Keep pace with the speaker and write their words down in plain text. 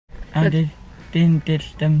And they didn't get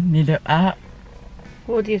them needle out.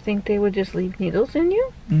 Well, do you think they would just leave needles in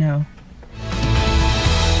you? No.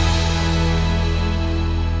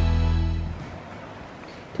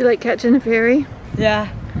 Do you like catching a ferry? Yeah.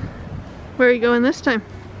 Where are you going this time?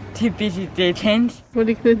 Too busy day change. What are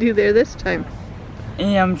you going to do there this time?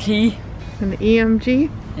 EMG. An EMG?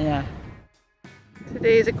 Yeah.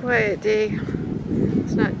 Today is a quiet day.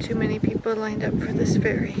 There's not too many people lined up for this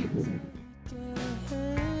ferry.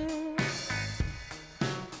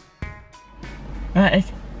 What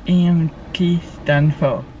is EMG stand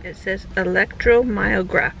for? It says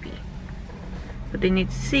electromyography. But they need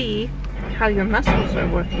to see how your muscles are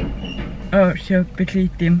working. Oh, so basically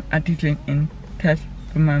them are doing in test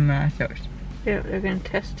for my muscles. Yeah, they're going to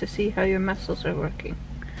test to see how your muscles are working.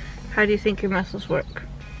 How do you think your muscles work?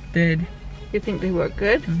 Good. You think they work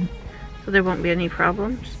good? Mm-hmm. So there won't be any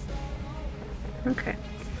problems? Okay.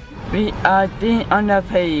 We are doing on the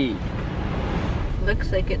page.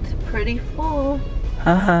 Looks like it's pretty full.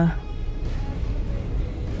 Uh-huh. I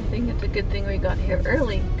think it's a good thing we got here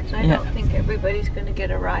early, because I Yeah. don't think everybody's going to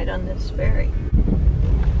get a ride on this ferry.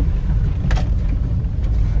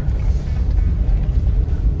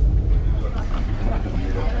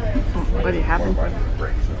 What do you have?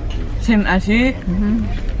 Same as you? Mm-hmm.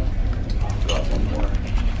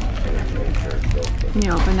 Can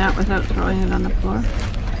you open that without throwing it on the floor?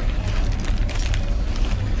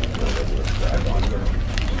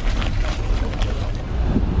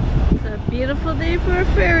 It's a beautiful day for a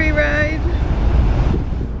ferry ride.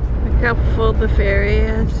 Look how full the ferry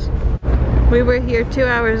is. We were here 2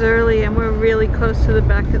 hours early and we're really close to the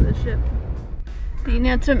back of the ship. Dean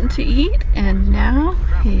had something to eat and now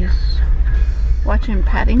he's watching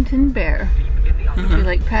Paddington Bear. Do you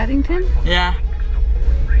like Paddington? Yeah.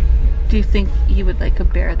 Do you think you would like a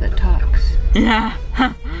bear that talks? Yeah.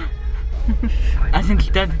 I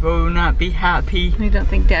think Dad will not be happy. You don't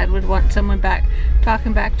think Dad would want someone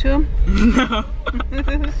talking back to him? No.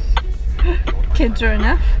 Kids are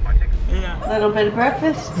enough. Yeah. A little bit of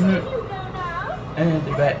breakfast. And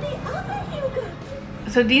the bed.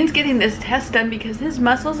 So Dean's getting this test done because his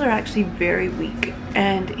muscles are actually very weak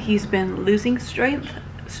and he's been losing strength.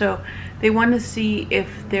 So they want to see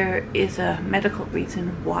if there is a medical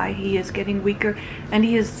reason why he is getting weaker, and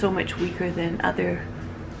he is so much weaker than other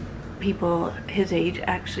people his age.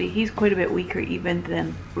 Actually, he's quite a bit weaker even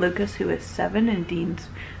than Lucas, who is 7, and Dean's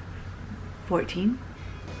 14.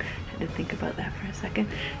 I had to think about that for a second.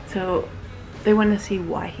 So they want to see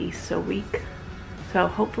why he's so weak. So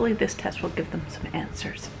hopefully this test will give them some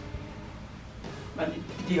answers.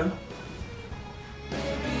 Deal.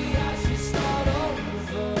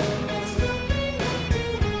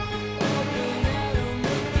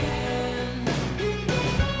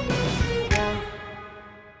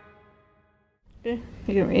 Okay,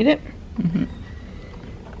 you can read it. Mm-hmm.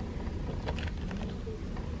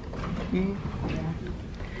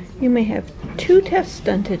 You may have 2 tests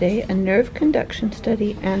done today, a nerve conduction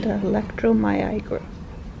study and an electromyogram.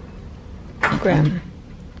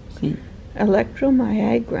 See.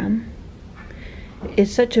 Electromyogram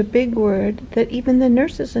is such a big word that even the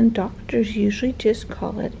nurses and doctors usually just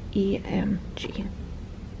call it EMG.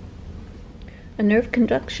 A nerve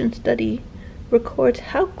conduction study records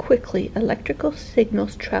how quickly electrical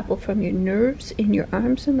signals travel from your nerves in your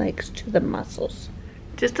arms and legs to the muscles.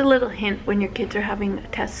 Just a little hint when your kids are having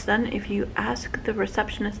tests done, if you ask the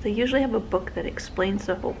receptionist, they usually have a book that explains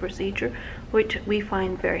the whole procedure, which we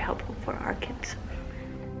find very helpful for our kids.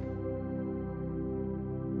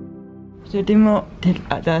 So they won't take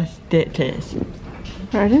other stitches.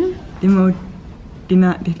 Pardon? They do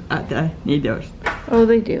not take other needles. Oh,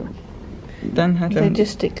 they do. Don't have They them.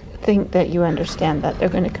 just think that you understand that they're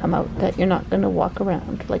going to come out, that you're not going to walk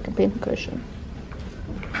around like a pincushion.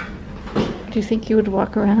 Do you think you would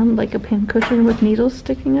walk around like a pincushion with needles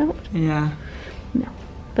sticking out? Yeah. No.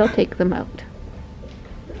 They'll take them out.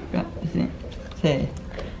 What does it say?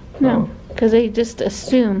 No, because they just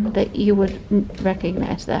assume that you would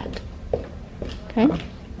recognize that. Okay?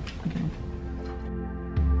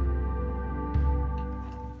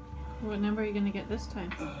 What number are you going to get this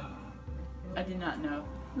time? I did not know.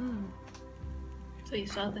 So you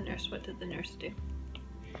saw the nurse. What did the nurse do?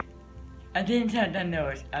 I didn't tell the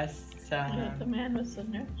nurse. I saw The man was the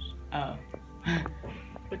nurse. Oh.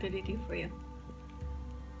 What did he do for you?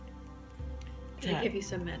 Did Yeah. he give you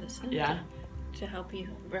some medicine? Yeah. To help you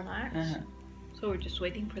relax? Uh-huh. So we're just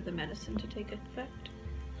waiting for the medicine to take effect?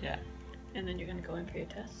 Yeah. And then you're going to go in for your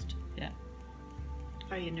test? Yeah.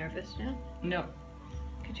 Are you nervous now? No.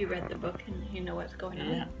 Because you read the book and you know what's going on?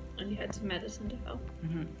 Yeah. And you had some medicine to help?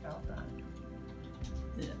 Mm-hmm.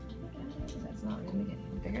 Yeah. It's not really getting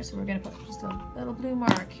any bigger, so we're gonna put just a little blue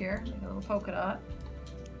mark here, like a little polka dot.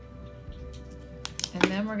 And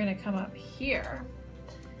then we're gonna come up here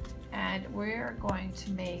and we're going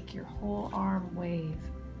to make your whole arm wave.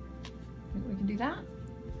 Think we can do that?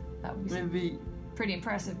 That would be Maybe. pretty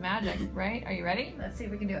impressive magic, right? Are you ready? Let's see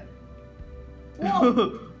if we can do it.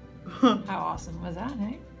 Whoa! How awesome was that,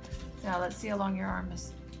 eh? Now let's see how long your arm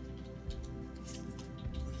is.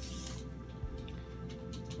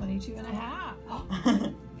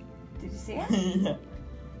 22.5. Did you see it? Yeah.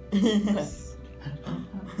 Yes.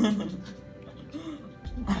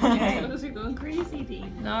 Okay. Those are going crazy,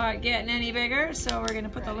 Dean. Not getting any bigger, so we're gonna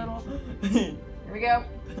put the little. Here we go.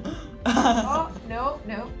 Oh no,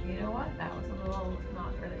 no! You know what? That was a little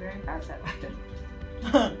not really very impressive.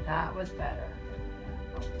 That was better.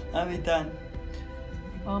 Are we done?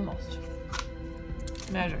 Almost.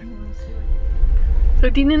 Measure. So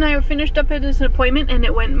Dean and I were finished up at his appointment and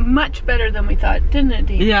it went much better than we thought, didn't it,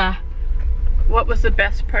 Dean? Yeah. What was the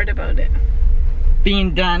best part about it?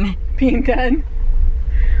 Being done. Being done?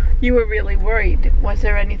 You were really worried. Was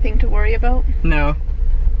there anything to worry about? No.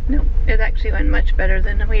 No, it actually went much better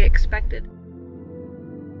than we expected.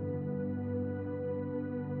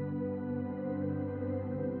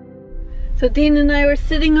 So Dean and I were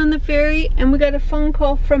sitting on the ferry and we got a phone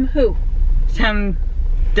call from who? Some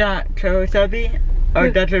Dr. Sabi or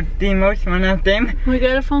Dr. Demos, one of them. We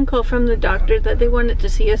got a phone call from the doctor that they wanted to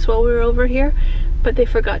see us while we were over here, but they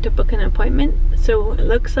forgot to book an appointment. So it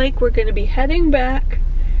looks like we're going to be heading back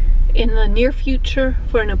in the near future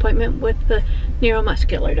for an appointment with the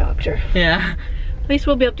neuromuscular doctor. Yeah. At least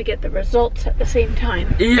we'll be able to get the results at the same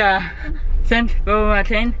time. Yeah. Thanks for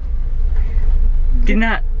watching. Do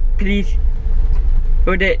not please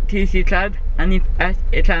go to subscribe and leave us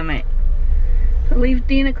a comment. So leave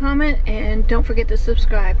Dean a comment and don't forget to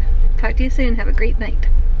subscribe. Talk to you soon. Have a great night.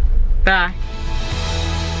 Bye.